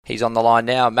He's on the line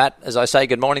now. Matt, as I say,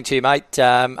 good morning to you, mate.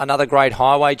 Another great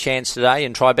highway chance today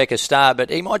in Tribeca Star, but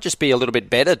he might just be a little bit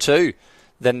better too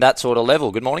than that sort of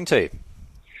level. Good morning to you.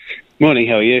 Morning,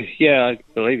 how are you? Yeah, I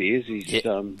believe he is. He's,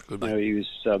 good, he was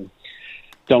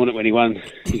dominant when he won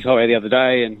his highway the other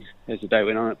day, and as the day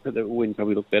went on, the win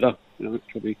probably looked better.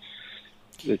 Probably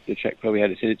the track probably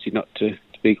had a tendency not to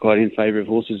be quite in favour of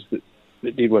horses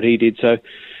that did what he did. So,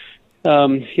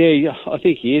 I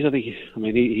think he is.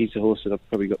 He's a horse that I've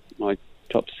probably got my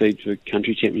top seed for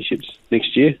country championships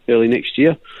early next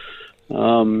year.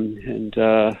 I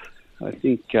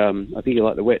think you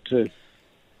like the wet too.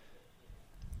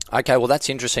 Okay, well, that's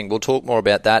interesting. We'll talk more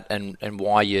about that and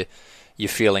why you're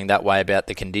feeling that way about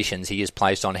the conditions. He is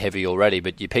placed on heavy already,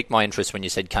 but you piqued my interest when you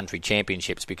said country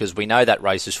championships because we know that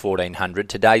race is 1400.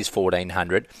 Today's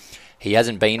 1400. He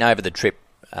hasn't been over the trip,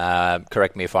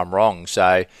 correct me if I'm wrong.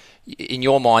 So in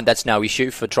your mind, that's no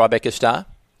issue for Tribeca Star?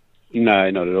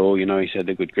 No, not at all. He's had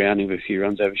a good grounding with a few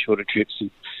runs over shorter trips, and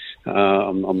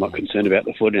I'm not concerned about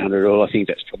the 1400 at all. I think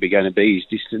that's probably going to be his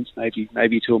distance,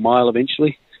 maybe to a mile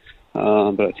eventually.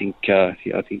 But I think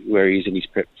where he is in his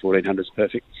prep, 1400 is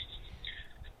perfect.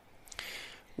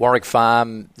 Warwick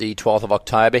Farm, the 12th of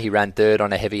October, he ran third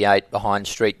on a heavy 8 behind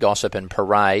Street Gossip and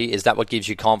Paray. Is that what gives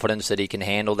you confidence that he can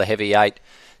handle the heavy 8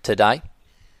 today?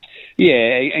 Yeah,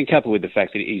 and coupled with the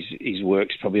fact that his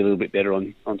work's probably a little bit better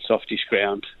on softish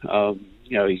ground.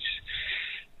 He's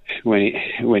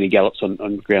when he gallops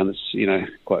on ground that's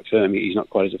quite firm, he's not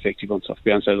quite as effective on soft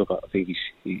ground. So look, I think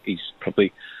he's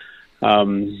probably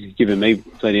given me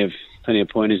plenty of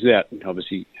pointers out.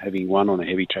 Obviously, having won on a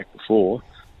heavy track before,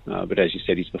 but as you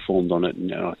said, he's performed on it,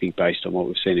 and I think based on what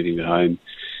we've seen of him at home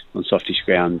on softish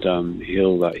ground,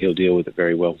 he'll deal with it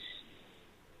very well.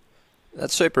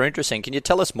 That's super interesting. Can you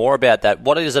tell us more about that?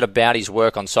 What is it about his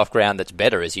work on soft ground that's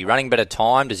better? Is he running better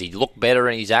time? Does he look better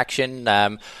in his action?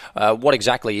 What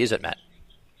exactly is it, Matt?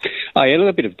 Oh, yeah, a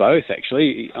little bit of both,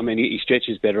 actually. I mean, he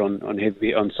stretches better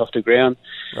on softer ground.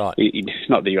 Right.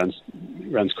 Not that he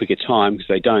runs quicker time, because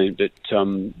they don't, but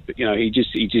he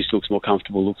just looks more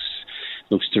comfortable,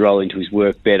 looks to roll into his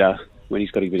work better when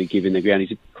he's got a bit of give in the ground.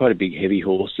 He's quite a big, heavy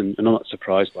horse, and I'm not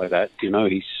surprised by that.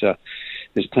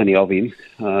 There's plenty of him,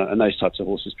 and those types of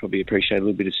horses probably appreciate a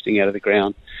little bit of sting out of the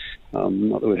ground.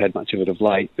 Not that we've had much of it of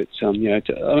late, but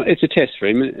it's a test for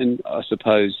him, and I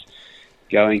suppose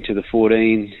going to the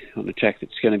 14 on a track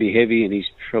that's going to be heavy, and he's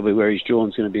probably where he's drawn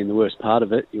is going to be in the worst part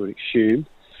of it, you would assume.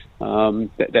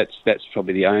 That's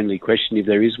probably the only question, if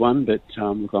there is one, but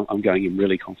I'm going in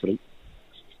really confident.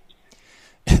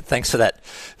 Thanks for that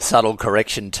subtle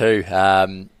correction too.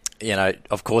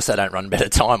 Of course they don't run better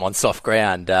time on soft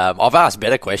ground. I've asked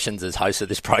better questions as host of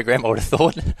this program, I would have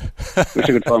thought. Wish I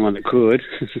could find one that could.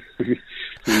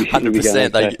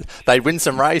 100%. They'd win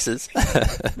some races.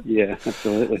 Yeah,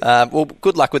 absolutely. Well,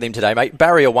 good luck with him today, mate.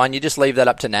 Barrier 1, you just leave that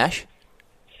up to Nash?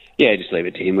 Yeah, just leave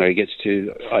it to him where he gets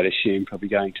to. I'd assume probably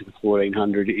going to the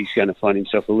 1400. He's going to find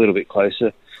himself a little bit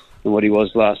closer than what he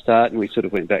was last start, and we sort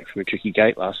of went back from a tricky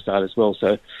gate last start as well.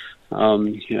 So,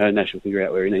 Nash will figure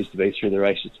out where he needs to be through the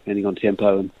races, depending on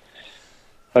tempo. And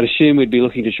I'd assume we'd be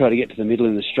looking to try to get to the middle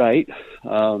in the straight,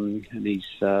 and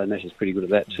Nash is pretty good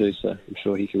at that too, so I'm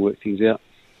sure he can work things out.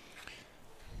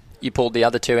 You pulled the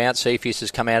other two out. Cepheus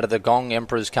has come out of the gong.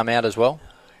 Emperor's come out as well?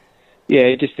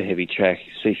 Yeah, just a heavy track.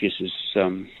 Cepheus is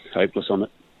hopeless on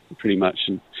it, pretty much.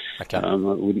 And okay. I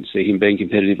wouldn't see him being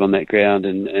competitive on that ground.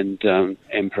 And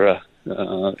Emperor,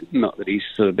 not that he's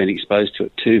sort of been exposed to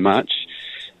it too much,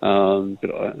 but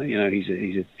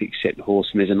he's a thick set horse,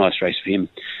 and there's a nice race for him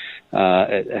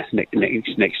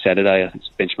next Saturday. I think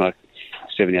it's benchmark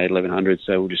 78 1100.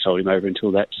 So we'll just hold him over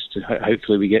until that, just to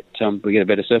hopefully we get a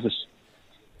better surface.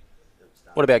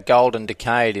 What about Golden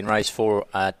Decade in race 4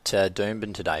 at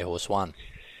Dunn today, horse 1?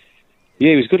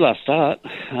 Yeah, he was good last start,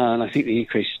 and I think the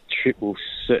increased trip will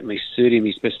certainly suit him.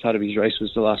 His best part of his race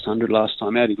was the last 100 last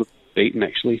time out. He got beaten,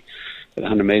 actually, at the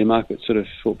 100-metre mark, but sort of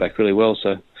fought back really well.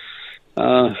 So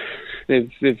they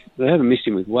haven't missed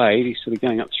him with weight. He's sort of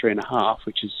going up 3.5,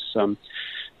 which is a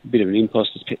bit of an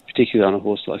imposter, particularly on a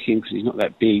horse like him, because he's not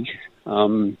that big.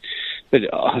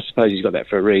 But I suppose he's got that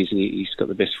for a reason. He's got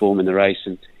the best form in the race,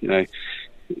 and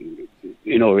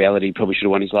in all reality, he probably should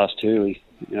have won his last two.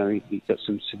 He got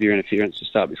some severe interference to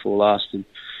start before last,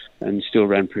 and still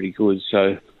ran pretty good.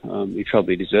 So he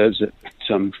probably deserves it.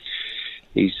 But,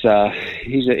 he's a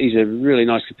really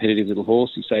nice competitive little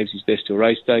horse. He saves his best till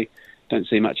race day. Don't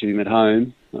see much of him at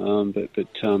home, but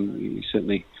he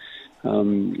certainly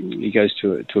he goes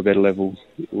to a better level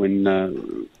when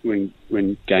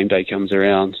game day comes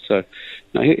around. So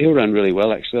no, he'll run really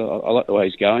well. Actually, I like the way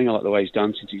he's going. I like the way he's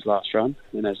done since his last run.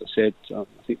 And as I said, I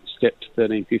think the step to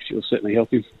 13.50 will certainly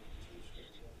help him.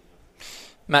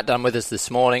 Matt Dunn with us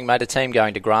this morning. Mate, a team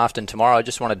going to Grafton tomorrow. I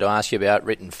just wanted to ask you about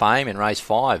Written Fame in race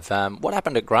 5. What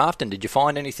happened at Grafton? Did you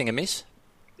find anything amiss?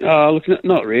 Look,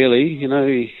 not really. You know,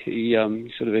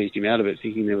 he sort of eased him out of it,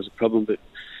 thinking there was a problem, but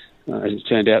as it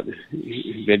turned out,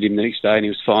 he bedded him the next day and he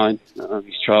was fine.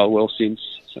 He's trialled well since.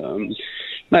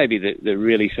 Maybe the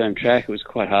really firm track, it was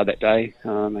quite hard that day.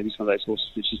 Maybe it's one of those horses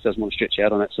that just doesn't want to stretch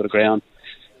out on that sort of ground.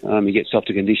 He gets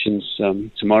softer conditions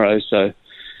tomorrow, so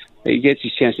he gets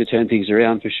his chance to turn things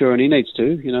around for sure, and he needs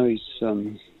to. You know,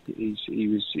 he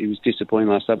was disappointing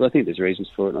last time, but I think there's reasons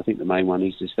for it, and I think the main one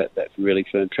is just that really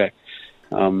firm track.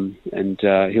 And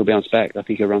he'll bounce back. I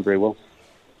think he'll run very well.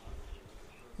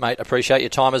 Mate, appreciate your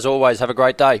time as always. Have a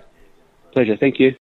great day. Pleasure. Thank you.